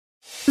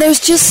There's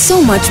just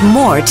so much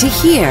more to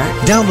hear.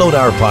 Download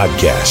our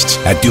podcasts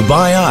at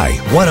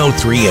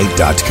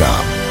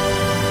DubaiI1038.com.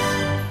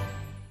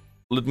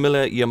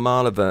 Ludmila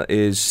Yamalova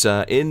is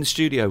in the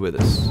studio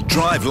with us.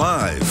 Drive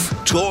Live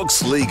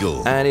talks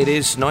legal. And it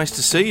is nice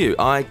to see you.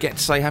 I get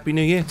to say Happy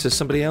New Year to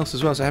somebody else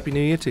as well, so Happy New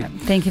Year to you.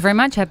 Thank you very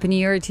much. Happy New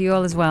Year to you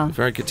all as well.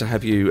 Very good to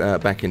have you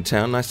back in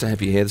town. Nice to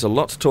have you here. There's a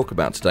lot to talk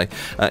about today.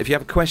 If you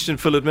have a question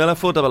for Ludmila,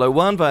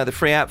 4001 via the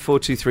free app,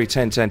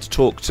 4231010 to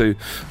talk to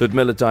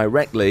Ludmila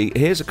directly.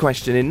 Here's a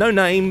question in no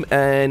name,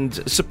 and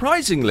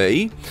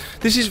surprisingly,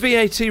 this is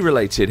VAT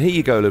related. Here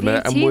you go,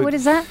 Ludmila. VAT? What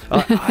is that?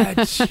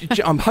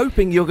 I'm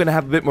hoping you're going to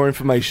have a bit more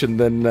information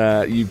than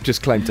you've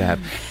just claimed to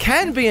have.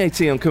 Can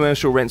VAT on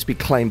commercial rents be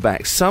claimed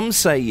back? Some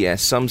say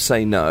yes, some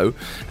say no,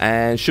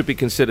 and it should be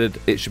considered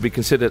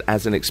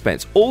as an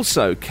expense.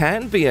 Also,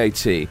 can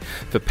VAT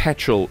for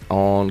petrol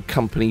on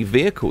company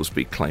vehicles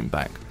be claimed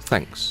back?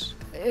 Thanks.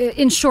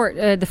 In short,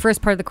 the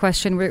first part of the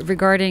question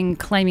regarding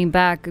claiming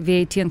back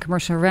VAT on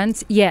commercial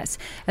rents, yes.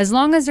 As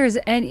long as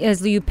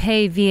as you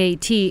pay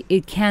VAT,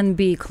 it can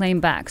be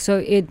claimed back. So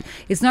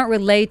it's not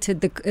related.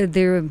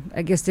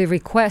 The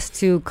request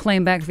to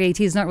claim back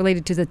VAT is not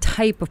related to the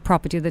type of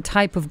property, the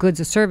type of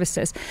goods or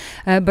services,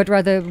 but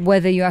rather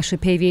whether you actually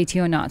pay VAT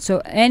or not.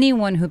 So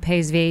anyone who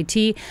pays VAT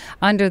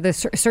under the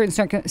certain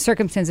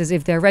circumstances,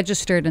 if they're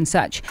registered and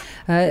such,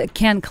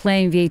 can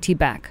claim VAT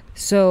back.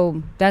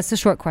 So that's the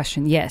short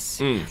question,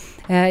 yes.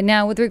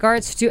 Now, with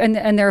regards to,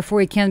 and therefore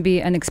it can be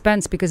an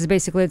expense because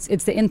basically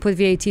it's the input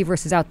VAT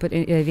versus output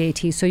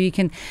VAT. So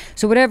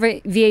whatever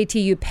VAT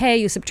you pay,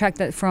 you subtract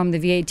that from the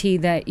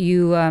VAT that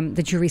you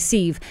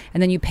receive,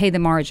 and then you pay the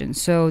margin.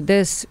 So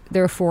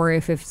therefore,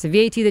 if it's the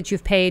VAT that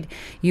you've paid,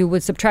 you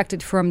would subtract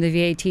it from the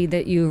VAT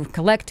that you've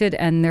collected,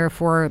 and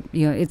therefore,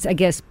 it's, I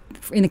guess,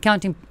 in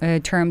accounting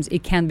terms,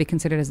 it can be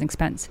considered as an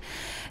expense.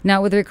 Now,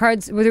 with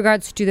regards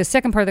to the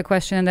second part of the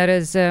question, and that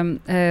is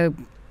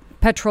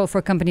petrol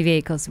for company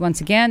vehicles.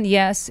 Once again,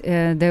 yes,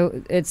 it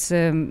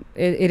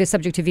is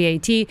subject to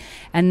VAT,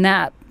 and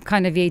that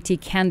kind of VAT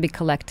can be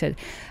collected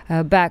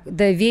back.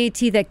 The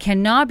VAT that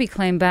cannot be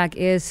claimed back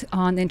is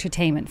on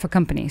entertainment for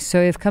companies. So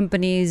if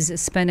companies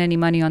spend any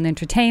money on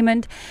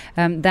entertainment,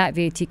 that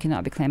VAT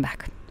cannot be claimed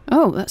back.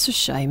 Oh, that's a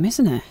shame,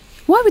 isn't it?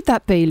 Why would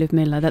that be,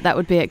 Ludmila, that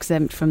would be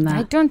exempt from that?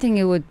 I don't think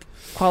it would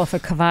qualify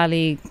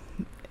Cavalli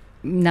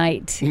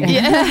night.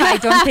 Yeah. I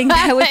don't think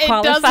that would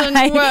qualify. It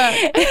doesn't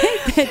work.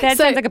 That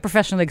sounds like a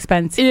professional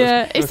expense.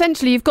 Yeah,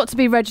 essentially you've got to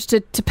be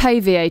registered to pay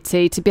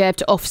VAT to be able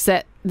to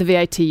offset the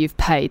VAT you've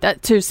paid.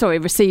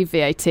 Receive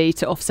VAT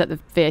to offset the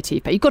VAT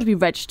you pay. You've got to be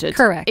registered,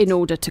 correct, in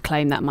order to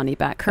claim that money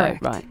back.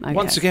 Correct. Right. Okay.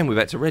 Once again, we're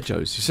back to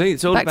Regos. You see,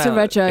 it's all back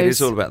about to Regos. It is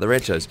all about the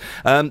Regos.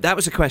 That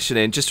was a question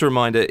in. Just a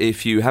reminder: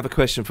 if you have a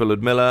question for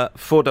Ludmila,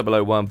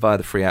 4001 via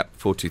the free app,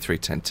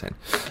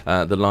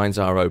 4231010. The lines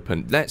are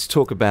open. Let's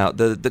talk about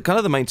the kind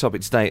of the main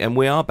topic today, and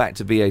we are back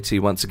to VAT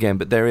once again.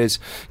 But there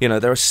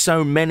are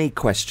so many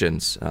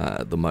questions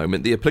at the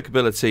moment. The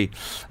applicability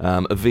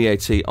of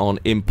VAT on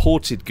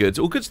imported goods,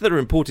 or goods that are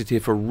imported here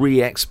for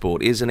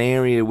re-export, is an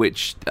area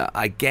which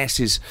I guess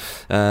is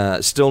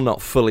still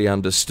not fully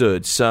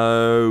understood.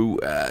 So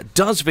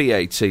does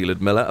VAT,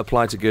 Ludmila,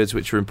 apply to goods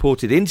which are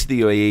imported into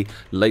the UAE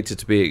later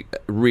to be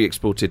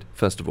re-exported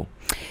first of all?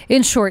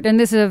 In short, and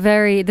this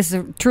is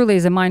truly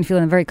a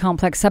minefield and a very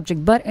complex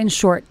subject, but in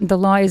short, the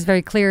law is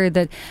very clear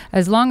that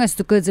as long as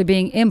the goods are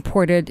being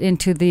imported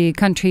into the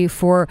country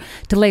to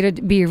later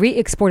be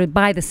re-exported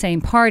by the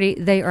same party,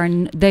 they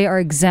are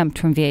exempt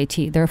from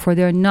VAT. Therefore,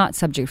 they are not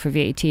subject for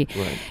VAT.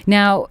 Right.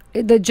 Now,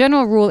 the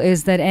general rule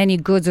is that any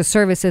goods or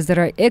services that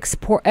are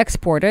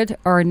exported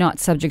are not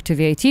subject to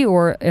VAT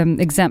or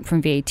exempt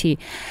from VAT.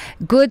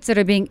 Goods that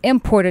are being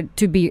imported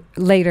to be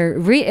later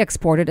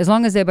re-exported, as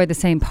long as they're by the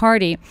same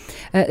party,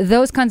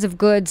 those kinds of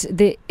goods,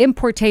 the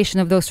importation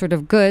of those sort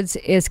of goods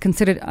is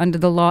considered under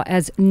the law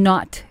as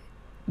not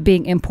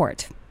being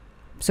import.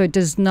 So it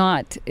does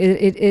not,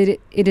 it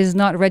is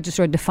not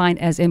registered or defined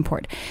as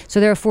import. So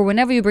therefore,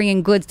 whenever you bring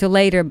in goods to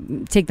later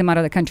take them out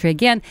of the country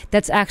again,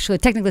 that's actually,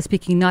 technically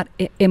speaking, not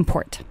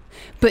import.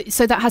 But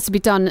so that has to be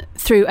done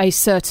through a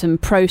certain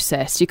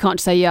process. You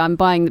can't say, yeah, I'm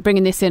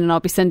bringing this in and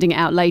I'll be sending it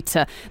out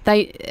later.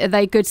 Are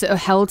they goods that are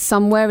held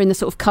somewhere in the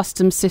sort of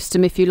customs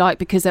system, if you like,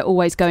 because they're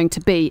always going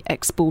to be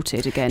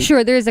exported again?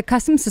 Sure, there is a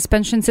customs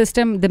suspension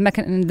system, the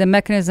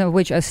mechanism of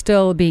which are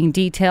still being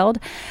detailed.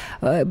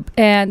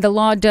 And the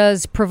law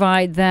does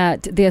provide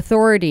that the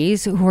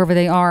authorities, whoever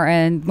they are,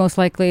 and most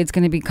likely it's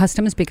going to be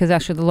customs, because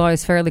actually the law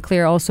is fairly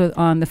clear also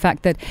on the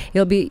fact that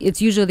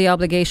it's usually the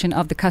obligation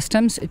of the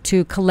customs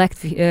to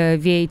collect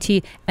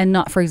VAT and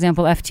not, for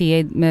example,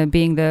 FTA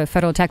being the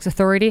Federal Tax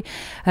Authority.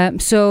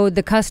 So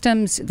the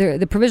customs,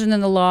 the provision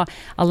in the law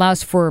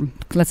allows for,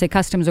 let's say,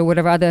 customs or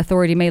whatever other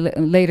authority may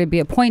later be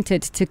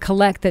appointed to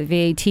collect that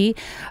VAT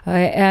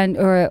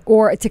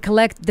or to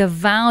collect the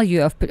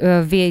value of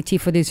VAT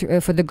for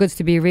the goods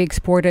to be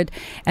re-exported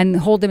and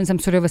hold them in some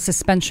sort of a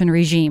suspension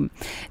regime.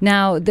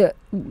 Now,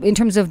 in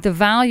terms of the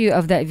value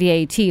of that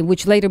VAT,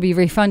 which later be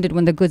refunded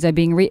when the goods are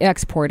being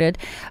re-exported,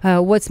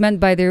 what's meant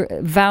by the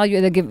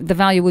value, the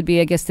value would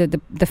be, I guess, the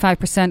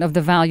 5% of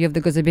the value of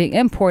the goods are being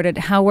imported.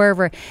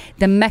 However,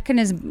 the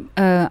mechanism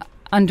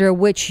under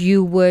which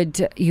you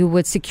would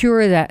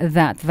secure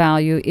that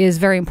value is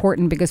very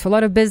important, because for a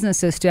lot of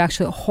businesses to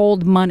actually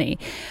hold money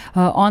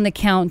on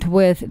account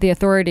with the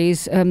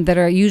authorities that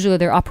are usually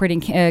their operating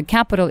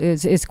capital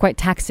is quite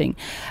taxing.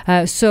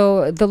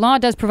 So the law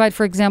does provide,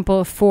 for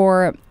example,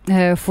 for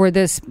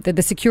this,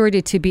 the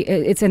security to be,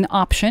 it's an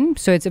option.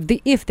 So it's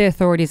if the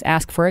authorities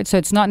ask for it. So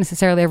it's not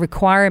necessarily a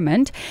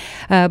requirement,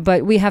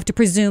 but we have to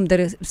presume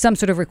that some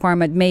sort of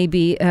requirement may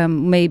be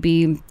an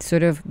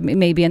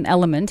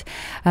element.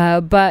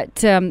 But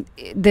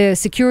the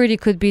security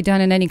could be done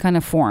in any kind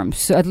of form.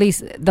 So at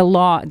least the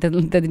law,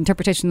 the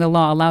interpretation of the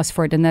law allows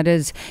for it, and that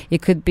is,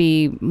 it could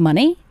be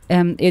money.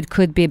 It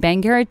could be a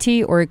bank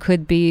guarantee, or it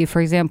could be,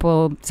 for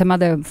example, some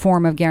other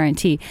form of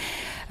guarantee.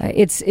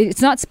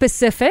 It's not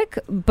specific,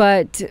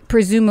 but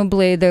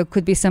presumably there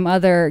could be some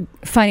other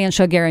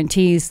financial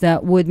guarantees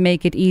that would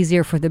make it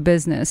easier for the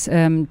business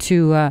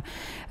to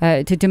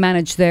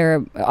manage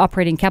their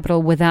operating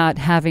capital without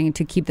having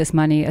to keep this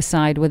money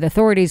aside with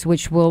authorities,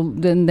 which will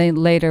then they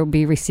later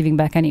be receiving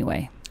back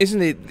anyway.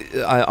 Isn't it,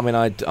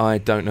 I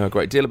don't know a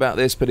great deal about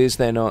this, but is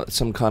there not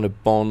some kind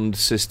of bond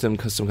system,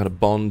 some kind of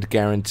bond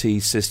guarantee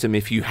system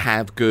if you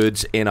have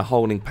goods in a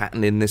holding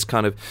pattern in this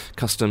kind of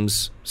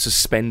customs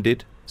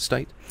suspended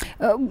state?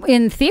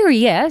 In theory,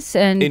 yes,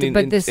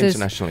 but this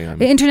internationally,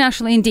 is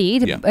internationally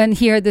indeed. Yeah. And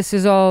here, this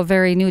is all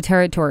very new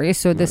territory.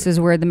 So this is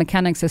where the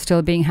mechanics are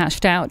still being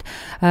hashed out.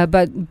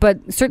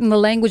 But certainly, the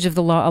language of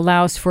the law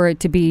allows for it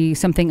to be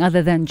something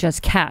other than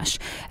just cash.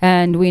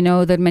 And we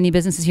know that many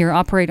businesses here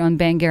operate on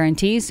bank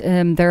guarantees.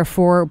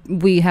 Therefore,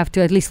 we have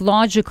to, at least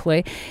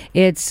logically,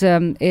 it's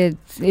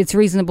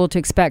reasonable to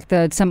expect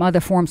that some other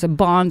forms of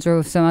bonds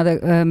or some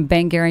other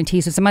bank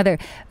guarantees or some other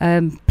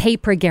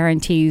paper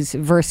guarantees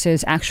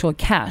versus actual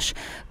cash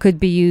could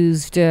be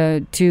used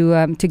to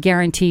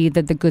guarantee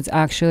that the goods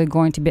are actually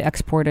going to be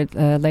exported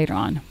later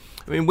on.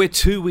 I mean, we're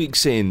 2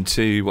 weeks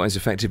into what is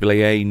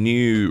effectively a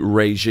new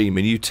regime,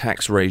 a new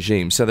tax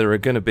regime. So there are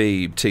going to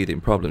be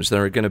teething problems.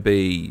 There are going to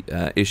be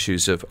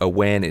issues of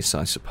awareness,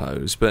 I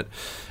suppose. But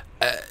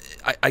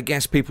I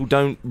guess people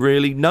don't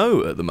really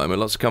know at the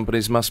moment. Lots of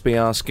companies must be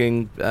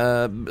asking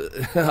a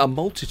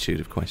multitude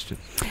of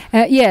questions.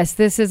 Yes,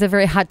 this is a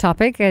very hot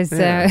topic,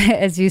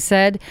 as you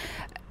said.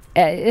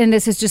 And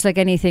this is just like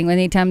anything.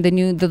 Anytime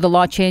the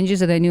law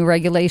changes or the new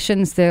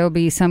regulations, there will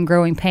be some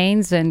growing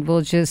pains, and we'll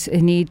just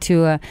need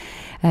to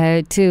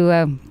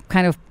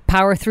kind of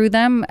power through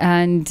them.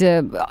 And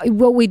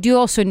what we do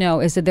also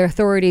know is that the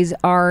authorities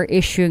are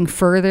issuing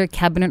further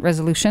cabinet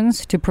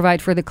resolutions to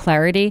provide further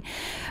clarity,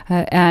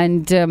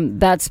 and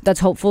that's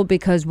hopeful,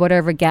 because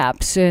whatever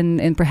gaps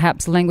in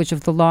perhaps language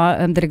of the law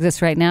that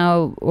exists right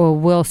now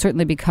will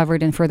certainly be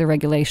covered in further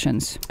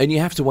regulations. And you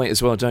have to wait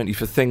as well, don't you,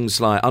 for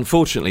things like,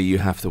 unfortunately you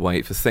have to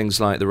wait for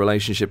things like the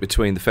relationship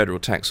between the Federal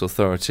Tax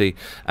Authority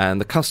and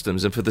the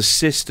Customs, and for the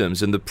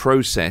systems and the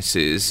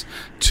processes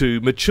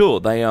to mature.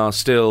 They are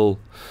still,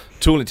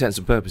 to all intents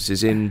and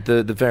purposes,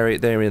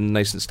 they're in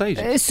nascent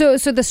stages. So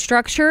the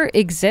structure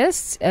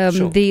exists.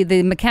 Sure.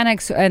 The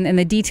mechanics and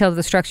the detail of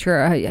the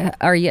structure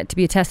are yet to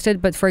be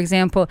tested. But for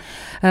example,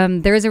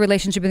 there is a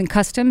relationship between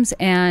customs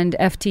and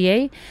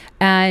FTA,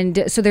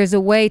 and so there's a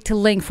way to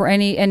link for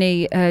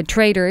any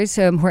traders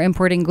who are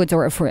importing goods,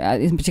 or for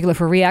in particular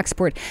for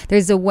re-export.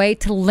 There's a way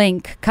to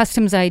link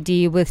customs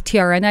ID with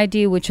TRN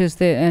ID, which is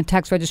the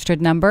tax registered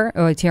number,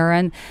 or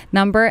TRN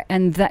number,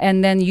 and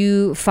then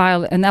you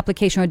file an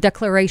application or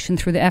declaration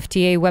through the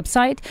FTA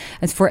website.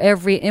 It's for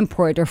every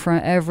import or for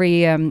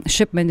every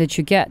shipment that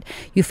you get.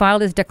 You file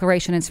this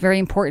declaration. It's very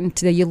important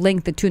that you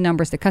link the two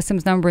numbers, the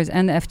customs numbers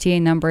and the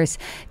FTA numbers,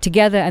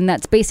 together. And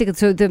that's basically,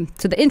 so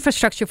the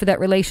infrastructure for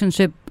that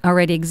relationship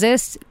already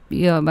exists.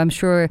 I'm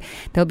sure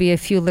there'll be a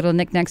few little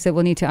knickknacks that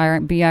will need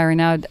to be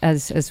ironed out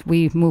as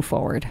we move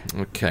forward.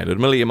 Okay,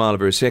 Ludmila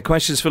Yamalova is here.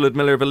 Questions for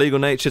Ludmila of a legal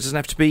nature. It doesn't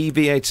have to be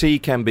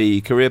VAT, can be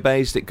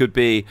career-based. It could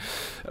be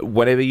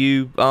whatever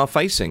you are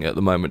facing at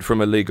the moment from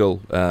a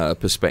legal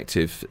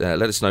perspective.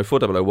 Let us know,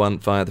 4001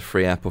 via the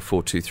free app, or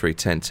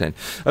 423-1010.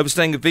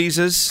 Overstaying of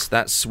visas,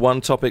 that's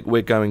one topic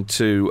we're going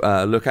to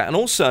look at. And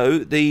also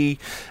the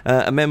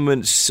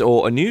amendments,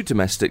 or a new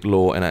domestic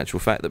law in actual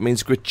fact, that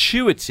means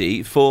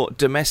gratuity for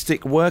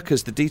domestic workers.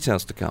 The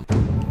details to come.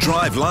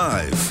 Drive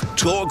Live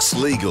talks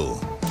legal.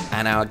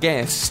 And our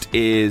guest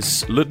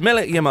is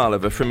Ludmila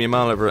Yamalova from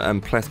Yamalova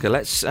and Plethka.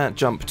 Let's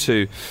jump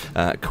to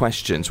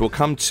questions. We'll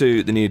come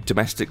to the new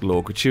domestic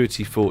law,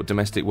 gratuity for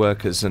domestic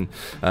workers, and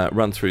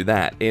run through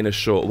that in a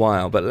short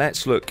while. But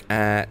let's look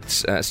at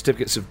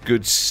certificates of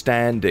good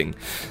standing.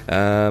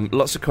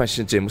 Lots of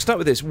questions in. We'll start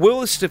with this.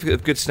 Will the certificate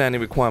of good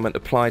standing requirement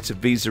apply to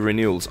visa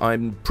renewals?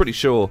 I'm pretty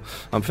sure,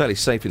 I'm fairly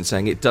safe in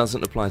saying it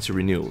doesn't apply to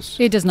renewals.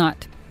 It does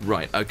not.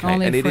 Right, okay.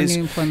 Only and for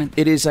new employment.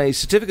 it is a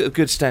certificate of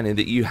good standing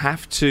that you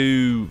have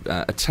to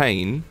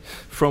attain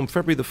from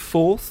February the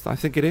 4th, I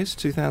think it is,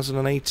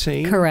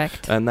 2018.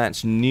 Correct. And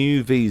that's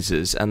new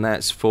visas, and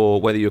that's for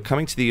whether you're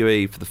coming to the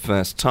UAE for the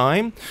first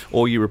time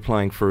or you're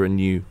applying for a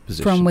new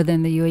position. From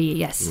within the UAE,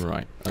 yes.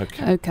 Right,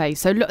 okay. Okay,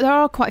 so look, there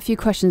are quite a few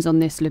questions on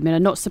this, Ludmilla,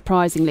 not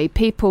surprisingly.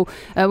 People,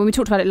 when we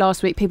talked about it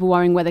last week, people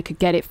worrying where they could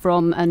get it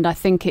from, and I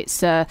think it's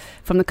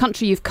from the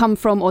country you've come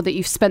from or that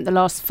you've spent the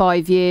last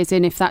 5 years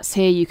in. If that's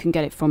here, you can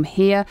get it from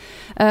here.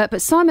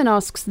 But Simon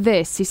asks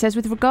this. He says,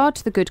 with regard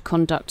to the good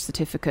conduct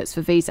certificates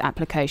for visa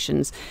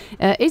applications,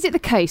 is it the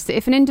case that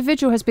if an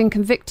individual has been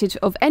convicted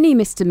of any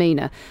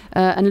misdemeanour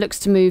and looks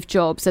to move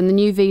jobs, then the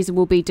new visa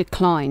will be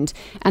declined,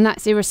 and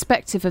that's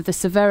irrespective of the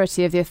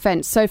severity of the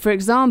offence? So, for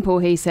example,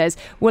 he says,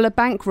 will a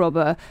bank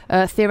robber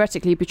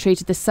theoretically be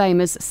treated the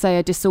same as, say,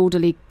 a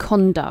disorderly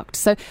conduct?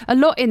 So a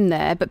lot in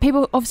there, but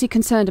people are obviously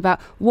concerned about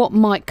what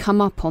might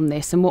come up on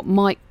this and what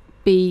might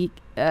be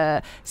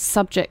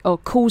subject or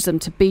cause them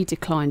to be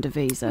declined a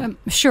visa.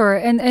 Sure,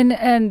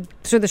 and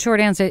so the short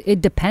answer, it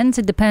depends.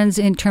 It depends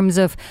in terms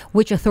of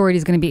which authority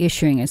is going to be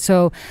issuing it.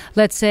 So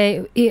let's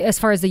say, as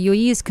far as the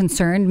UAE is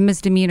concerned,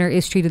 misdemeanor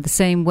is treated the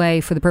same way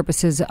for the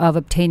purposes of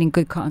obtaining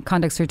good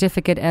conduct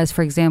certificate as,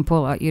 for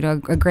example, a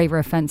graver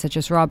offence such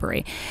as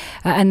robbery,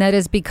 and that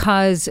is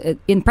because,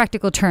 in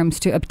practical terms,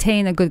 to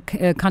obtain a good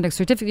conduct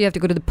certificate, you have to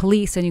go to the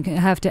police and you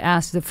have to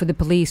ask for the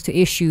police to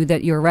issue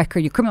that your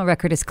criminal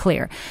record is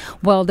clear.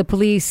 Well, the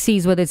police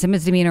sees whether it's a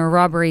misdemeanor or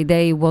robbery,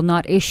 they will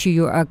not issue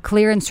you a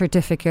clearance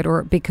certificate,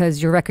 or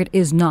because your record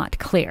is not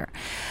clear.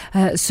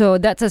 So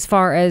that's as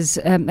far as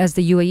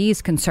the UAE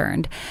is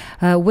concerned.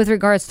 With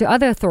regards to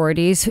other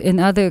authorities in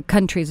other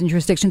countries and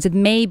jurisdictions, it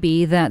may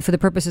be that for the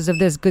purposes of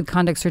this good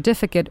conduct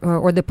certificate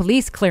or the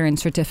police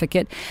clearance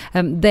certificate,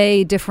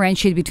 they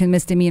differentiate between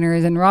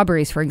misdemeanors and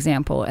robberies, for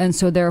example. And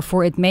so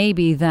therefore it may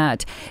be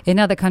that in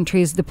other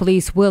countries the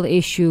police will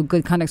issue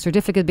good conduct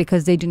certificate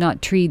because they do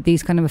not treat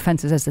these kind of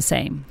offences as the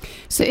same.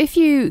 So if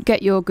you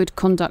get your good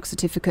conduct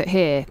certificate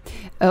here,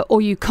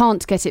 or you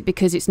can't get it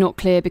because it's not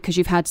clear because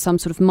you've had some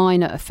sort of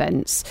minor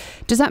offence,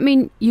 does that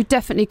mean you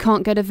definitely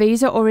can't get a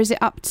visa, or is it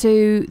up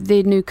to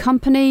the new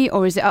company,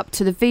 or is it up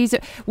to the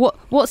visa?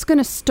 What's going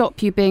to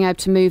stop you being able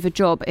to move a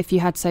job if you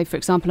had, say, for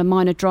example, a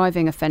minor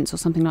driving offence or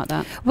something like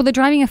that? Well, the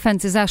driving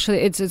offence is actually,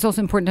 it's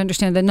also important to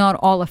understand that not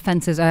all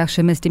offences are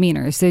actually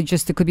misdemeanors. There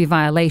could be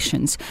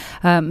violations.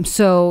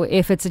 So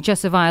if it's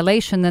just a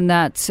violation, then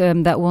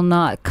that will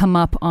not come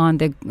up on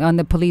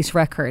the police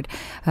record.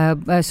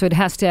 So it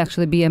has to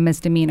actually be a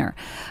misdemeanor.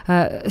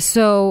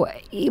 So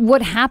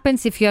what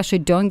happens if you actually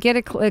don't get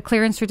a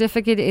clearance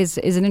certificate is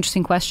an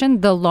interesting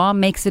question. The law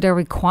makes it a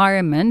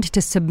requirement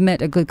to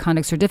submit a good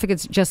conduct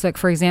certificate, just like,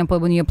 for example,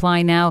 when you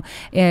apply now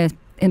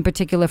in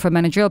particular for a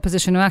managerial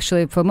position, or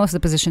actually for most of the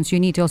positions, you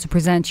need to also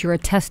present your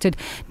attested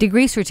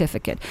degree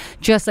certificate.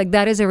 Just like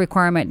that is a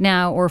requirement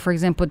now, or for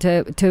example,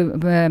 to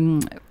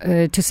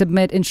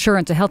submit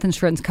insurance, a health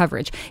insurance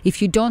coverage.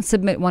 If you don't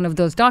submit one of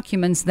those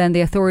documents, then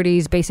the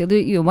authorities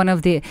basically, one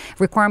of the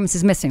requirements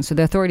is missing, so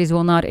the authorities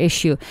will not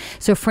issue.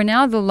 So for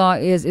now, the law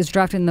is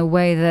drafted in the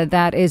way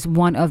that is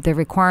one of the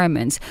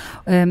requirements.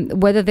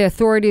 Whether the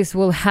authorities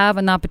will have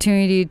an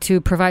opportunity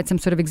to provide some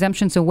sort of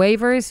exemptions or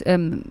waivers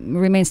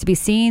remains to be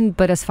seen,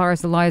 but as far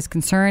as the law is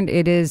concerned,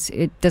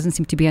 it doesn't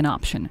seem to be an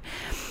option.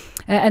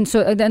 And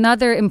so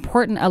another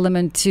important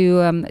element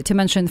to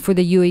mention for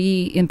the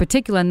UAE in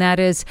particular, and that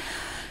is,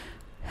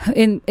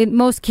 in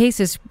most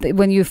cases,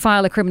 when you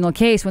file a criminal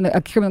case, when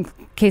a criminal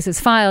case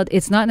is filed,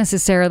 it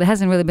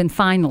hasn't really been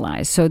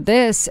finalized. So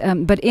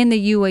but in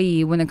the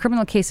UAE, when a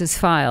criminal case is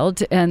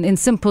filed, and in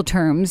simple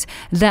terms,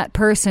 that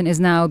person is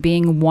now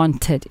being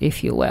wanted,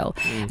 if you will.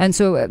 And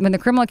so when the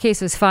criminal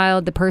case is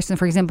filed, the person,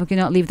 for example,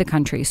 cannot leave the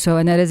country. So,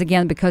 and that is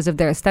again because of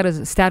their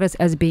status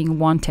as being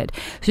wanted.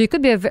 So you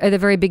could be at the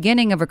very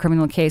beginning of a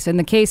criminal case, and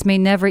the case may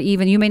never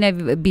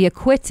be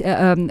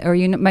acquitted, or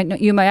you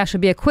might actually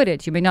be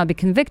acquitted. You may not be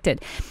convicted.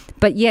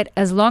 But yet,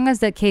 as long as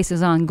that case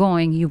is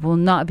ongoing, you will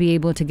not be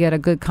able to get a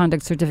good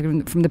conduct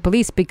certificate from the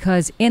police,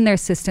 because in their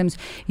systems,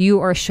 you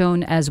are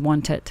shown as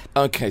wanted.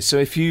 Okay, so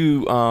if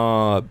you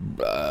are,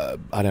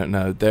 I don't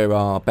know, there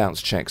are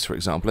bounce checks, for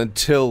example,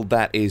 until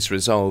that is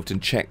resolved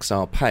and checks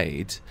are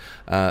paid,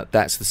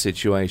 that's the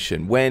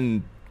situation.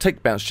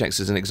 Take bounce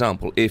checks as an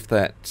example. If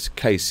that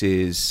case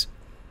is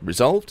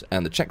resolved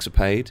and the checks are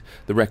paid,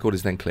 the record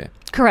is then clear.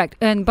 Correct.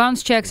 And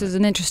bounce checks is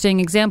an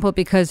interesting example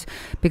because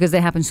they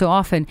happen so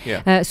often.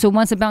 Yeah. So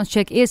once a bounce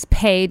check is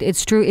paid,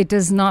 it's true, it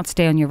does not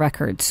stay on your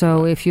record.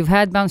 So if you've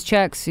had bounce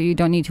checks, you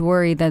don't need to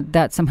worry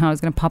that somehow is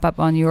going to pop up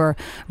on your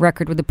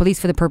record with the police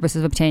for the purpose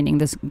of obtaining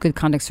this good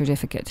conduct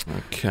certificate.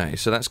 Okay,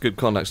 so that's good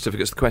conduct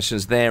certificates. The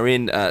questions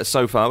therein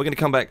so far. We're going to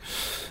come back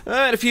in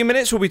a few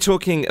minutes. We'll be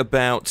talking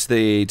about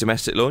the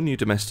domestic law, new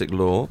domestic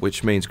law,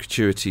 which means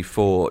gratuity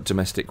for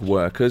domestic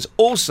workers.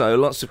 Also,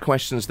 lots of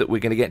questions that we're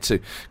going to get to.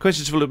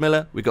 Questions for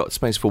Ludmilla. We've got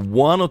space for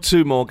one or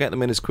two more. Get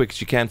them in as quick as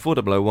you can,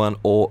 4001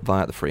 or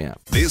via the free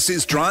app. This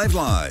is Drive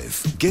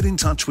Live. Get in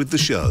touch with the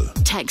show.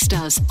 Text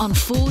us on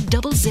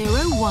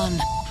 4001.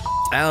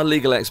 Our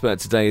legal expert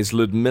today is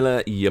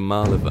Ludmila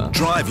Yamalova.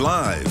 Drive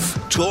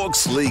Live.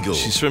 Talks Legal.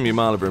 She's from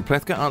Yamalova in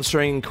Plethka,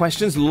 answering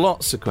questions.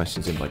 Lots of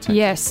questions in by text.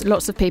 Yes,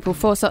 lots of people.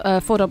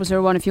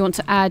 4001 if you want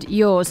to add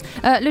yours.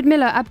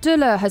 Ludmila,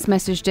 Abdullah has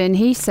messaged in.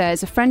 He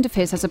says a friend of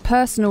his has a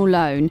personal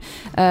loan.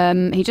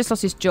 He just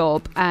lost his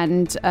job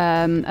and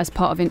as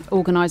part of an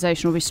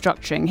organisational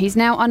restructuring. He's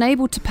now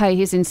unable to pay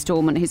his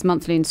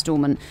monthly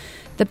instalment.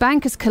 The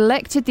bank has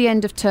collected the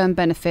end-of-term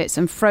benefits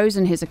and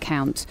frozen his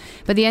account,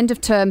 but the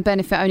end-of-term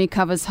benefit only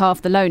covers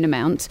half the loan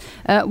amount.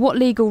 What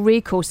legal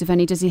recourse, if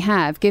any, does he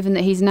have, given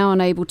that he's now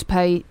unable to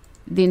pay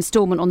the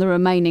instalment on the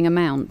remaining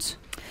amount?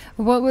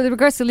 Well, with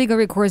regards to legal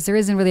recourse, there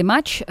isn't really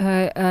much,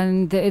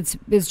 and it's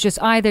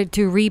just either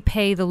to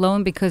repay the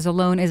loan because a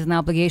loan is an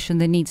obligation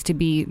that needs to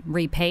be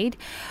repaid,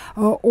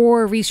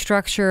 or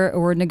restructure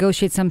or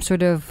negotiate some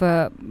sort of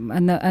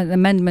an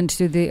amendment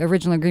to the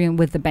original agreement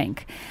with the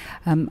bank.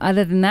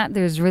 Other than that,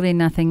 there's really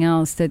nothing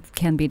else that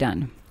can be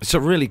done. It's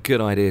a really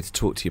good idea to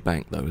talk to your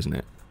bank, though, isn't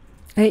it?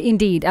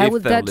 Indeed,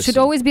 that should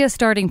always be a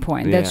starting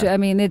point.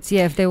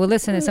 Yeah. If they will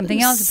listen, it's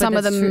something else. Some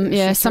of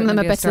them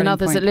are better than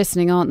others at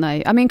listening, aren't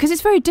they? I mean, because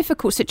it's a very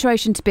difficult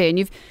situation to be in.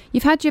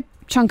 You've had your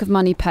chunk of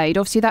money paid.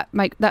 Obviously,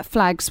 that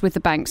flags with the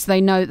banks.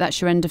 They know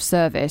that's your end of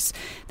service.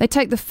 They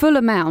take the full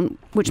amount,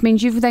 which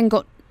means you've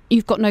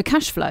got no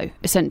cash flow,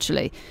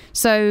 essentially.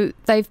 So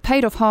they've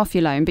paid off half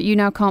your loan, but you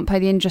now can't pay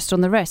the interest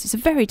on the rest. It's a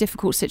very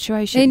difficult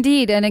situation.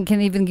 Indeed, and it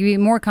can even be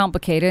more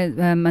complicated,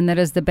 and that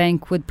is the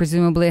bank would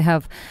presumably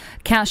have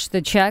cashed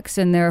the checks,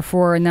 and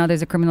therefore now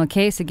there's a criminal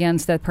case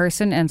against that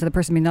person, and so the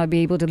person may not be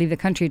able to leave the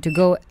country to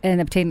go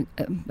and obtain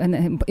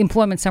an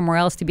employment somewhere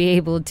else to be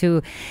able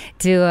to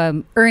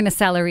earn a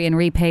salary and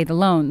repay the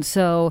loan.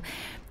 So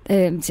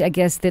I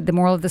guess the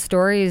moral of the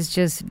story is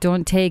just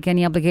don't take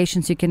any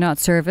obligations you cannot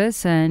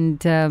service,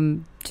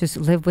 and just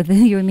live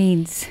within your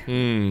means.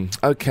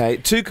 Okay,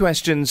 two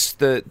questions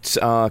that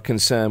are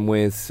concerned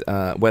with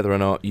whether or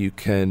not you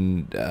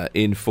can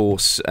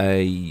enforce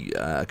a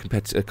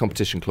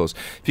competition clause.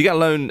 If you get a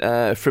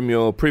loan from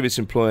your previous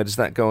employer, does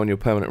that go on your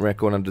permanent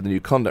record under the new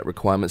conduct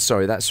requirements?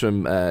 Sorry, that's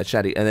from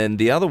Shadi. And then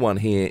the other one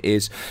here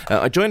is,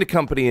 I joined a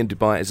company in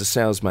Dubai as a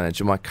sales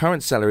manager. My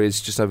current salary is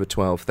just over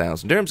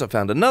 12,000 dirhams. I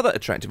found another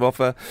attractive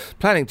offer,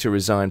 planning to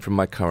resign from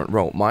my current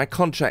role. My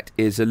contract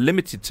is a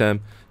limited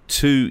term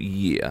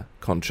 2-year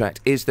contract.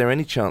 Is there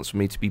any chance for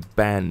me to be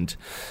banned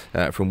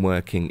from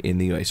working in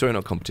the UAE? Sorry,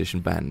 not competition,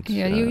 banned.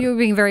 Yeah, you're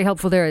being very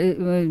helpful there,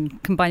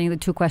 combining the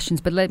two questions.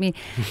 But let me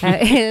try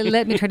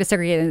to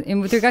segregate it.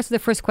 And with regards to the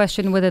first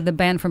question, whether the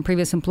ban from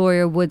previous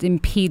employer would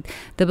impede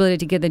the ability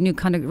to get the new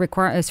conduct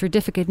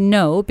certificate,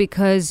 no,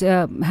 because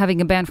having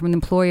a ban from an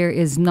employer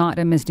is not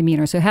a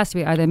misdemeanor. So it has to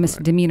be either a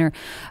misdemeanor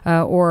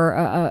or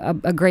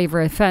a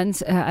graver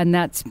offense, and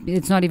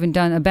it's not even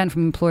done. A ban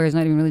from an employer is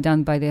not even really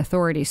done by the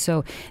authorities.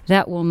 So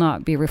that will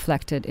not be reflected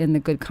in the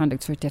good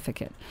conduct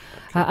certificate,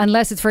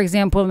 unless it's, for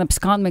example, an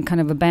abscondment kind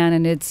of a ban,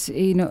 and it's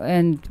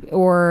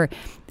or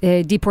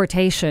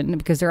deportation,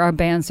 because there are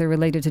bans that are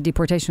related to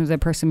deportation, where the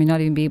person may not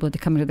even be able to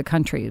come into the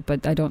country.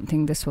 But I don't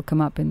think this will come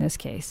up in this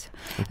case.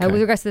 Okay. With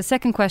regards to the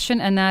second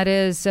question, and that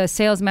is a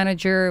sales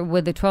manager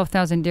with a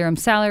 12,000 dirham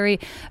salary,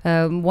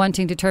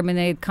 wanting to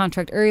terminate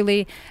contract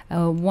early,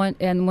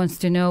 wants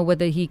to know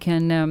whether he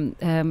can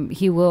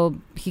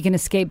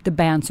escape the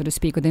ban, so to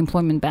speak, or the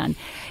employment ban.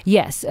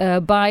 Yes,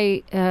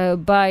 by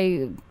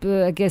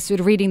I guess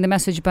reading the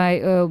message by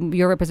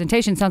your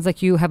representation, sounds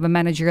like you have a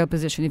managerial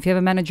position. If you have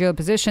a managerial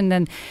position,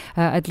 then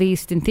at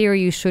least in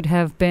theory, you should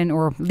have been,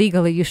 or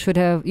legally, you should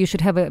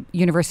have a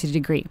university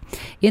degree.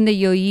 In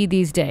the UAE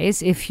these days,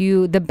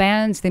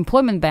 the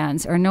employment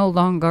bans are no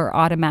longer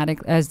automatic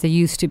as they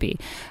used to be.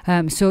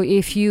 So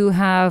if you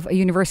have a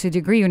university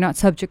degree, you're not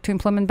subject to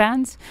employment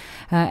bans,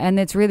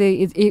 and it's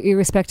really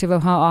irrespective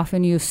of how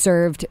often you've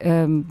served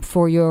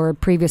for your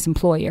previous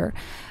employer.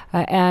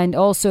 And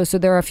also, so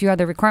there are a few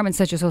other requirements,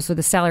 such as also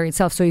the salary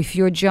itself. So if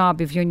your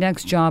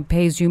next job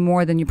pays you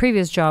more than your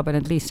previous job, and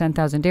at least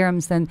 10,000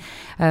 dirhams, then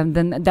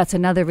that's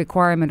another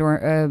requirement,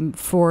 or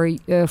for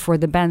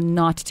the ban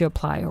not to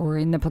apply, or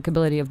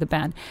inapplicability of the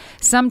ban.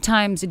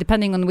 Sometimes,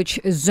 depending on which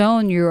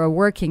zone you are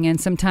working in,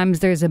 sometimes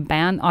there's a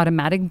ban,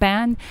 automatic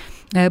ban.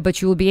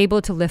 But you will be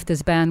able to lift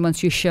this ban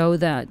once you show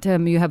that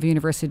you have a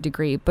university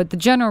degree. But the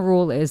general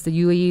rule is the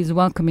UAE is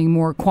welcoming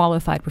more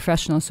qualified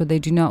professionals, so they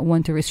do not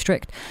want to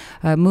restrict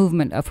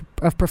movement of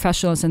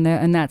professionals, and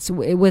that's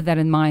with that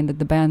in mind that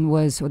the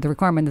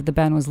requirement that the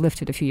ban was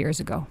lifted a few years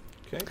ago.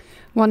 Okay.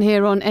 One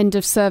here on end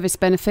of service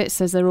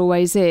benefits, as there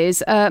always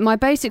is. My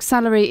basic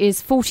salary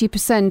is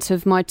 40%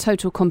 of my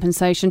total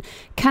compensation.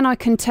 Can I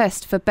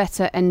contest for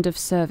better end of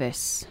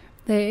service?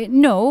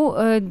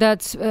 No,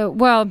 that's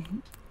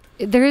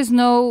there is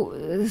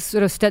no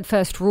sort of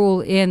steadfast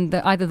rule in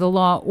either the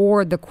law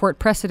or the court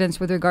precedents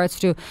with regards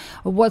to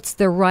what's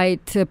the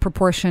right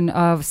proportion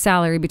of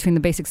salary between the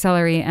basic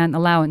salary and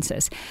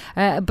allowances.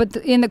 But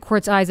in the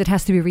court's eyes, it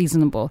has to be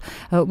reasonable.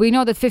 We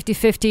know that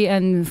 50-50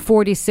 and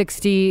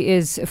 40-60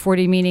 is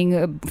 40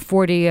 meaning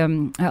 40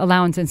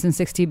 allowances and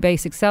 60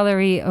 basic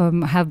salary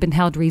have been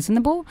held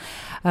reasonable.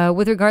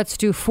 With regards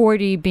to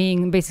 40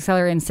 being basic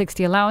salary and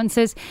 60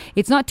 allowances,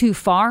 it's not too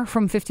far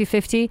from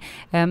 50-50.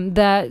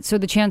 So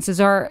the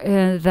chances are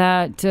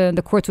that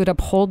the courts would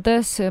uphold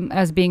this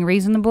as being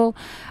reasonable.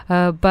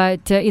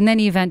 But in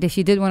any event, if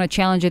you did want to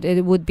challenge it,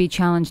 it would be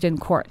challenged in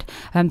court.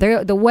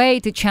 The way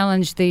to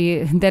challenge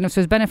the end of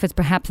service benefits,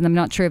 perhaps, and I'm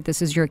not sure if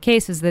this is your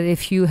case, is that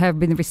if you have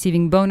been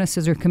receiving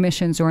bonuses or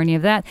commissions or any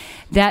of that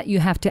you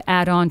have to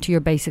add on to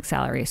your basic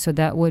salary. So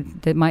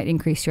that might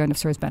increase your end of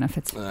service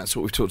benefits. That's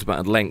what we've talked about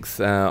at length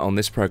on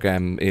this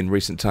program in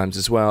recent times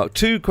as well.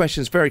 2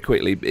 questions very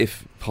quickly,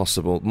 if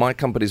possible. My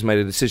company's made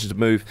a decision to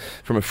move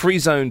from a free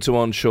zone to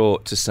onshore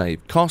to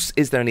save costs.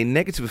 Is there any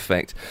negative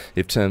effect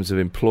in terms of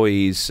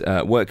employees'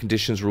 work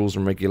conditions, rules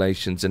and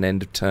regulations, and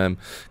end-of-term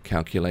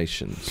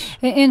calculations?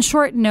 In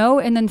short, no.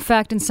 And in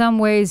fact, in some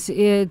ways,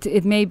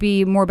 it may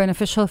be more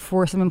beneficial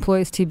for some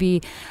employees to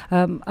be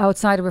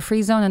outside of a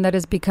free zone, and that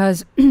is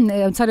because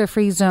outside of a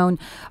free zone,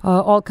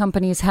 all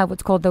companies have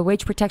what's called the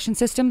wage protection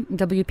system,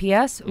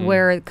 WPS,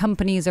 where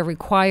companies are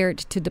required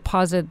to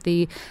deposit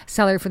the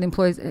salary for the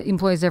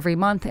employees every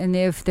month. And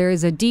if there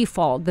is a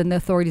default, then the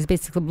authorities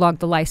basically block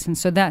the license.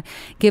 So that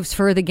gives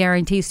further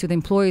guarantees to the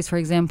employees, for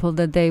example,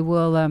 that they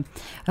will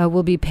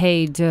be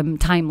paid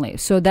timely.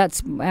 So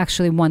that's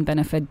actually one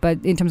benefit.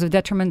 But in terms of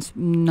detriments,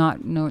 not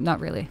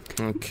really.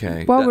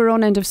 Okay. While we're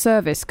on end of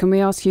service, can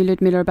we ask you,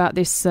 Ludmila, about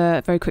this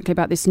very quickly,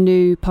 about this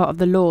new part of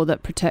the law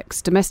that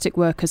protects domestic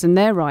workers and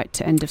their right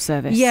to end of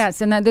service?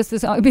 Yes, and this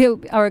is our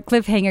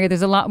cliffhanger.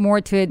 There's a lot more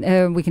to it.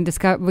 We can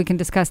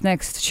discuss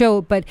next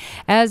show. But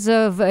as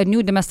of a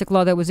new domestic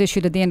law that was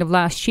issued at the end of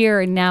last year,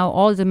 and now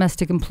all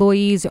domestic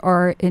employees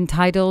are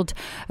entitled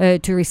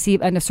to receive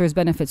end of service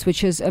benefits,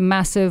 which is a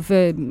massive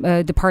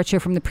departure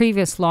from the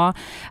previous law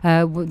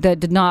that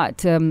did not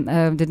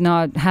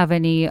have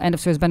any end of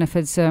service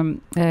benefits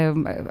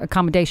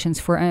accommodations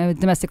for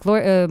domestic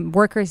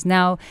workers.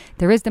 Now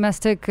there is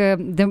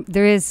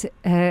there is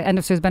end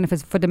of service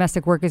benefits for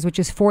domestic workers, which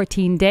is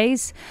 14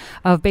 days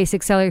of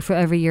basic salary for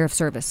every year of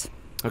service.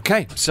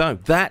 Okay, so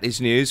that is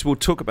news. We'll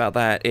talk about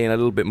that in a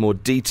little bit more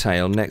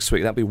detail next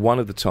week. That'll be one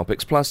of the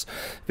topics. Plus,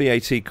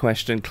 VAT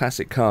question,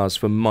 classic cars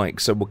for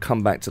Mike. So we'll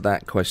come back to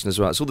that question as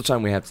well. That's all the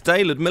time we have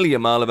today. Ludmila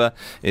Yamalova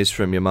is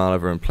from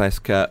Yamalova and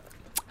Pleska.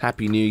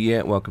 Happy New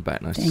Year. Welcome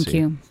back. Nice to see you. Thank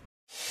you.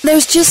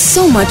 There's just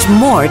so much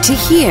more to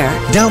hear.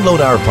 Download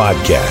our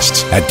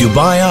podcasts at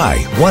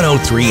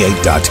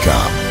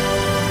DubaiEye1038.com.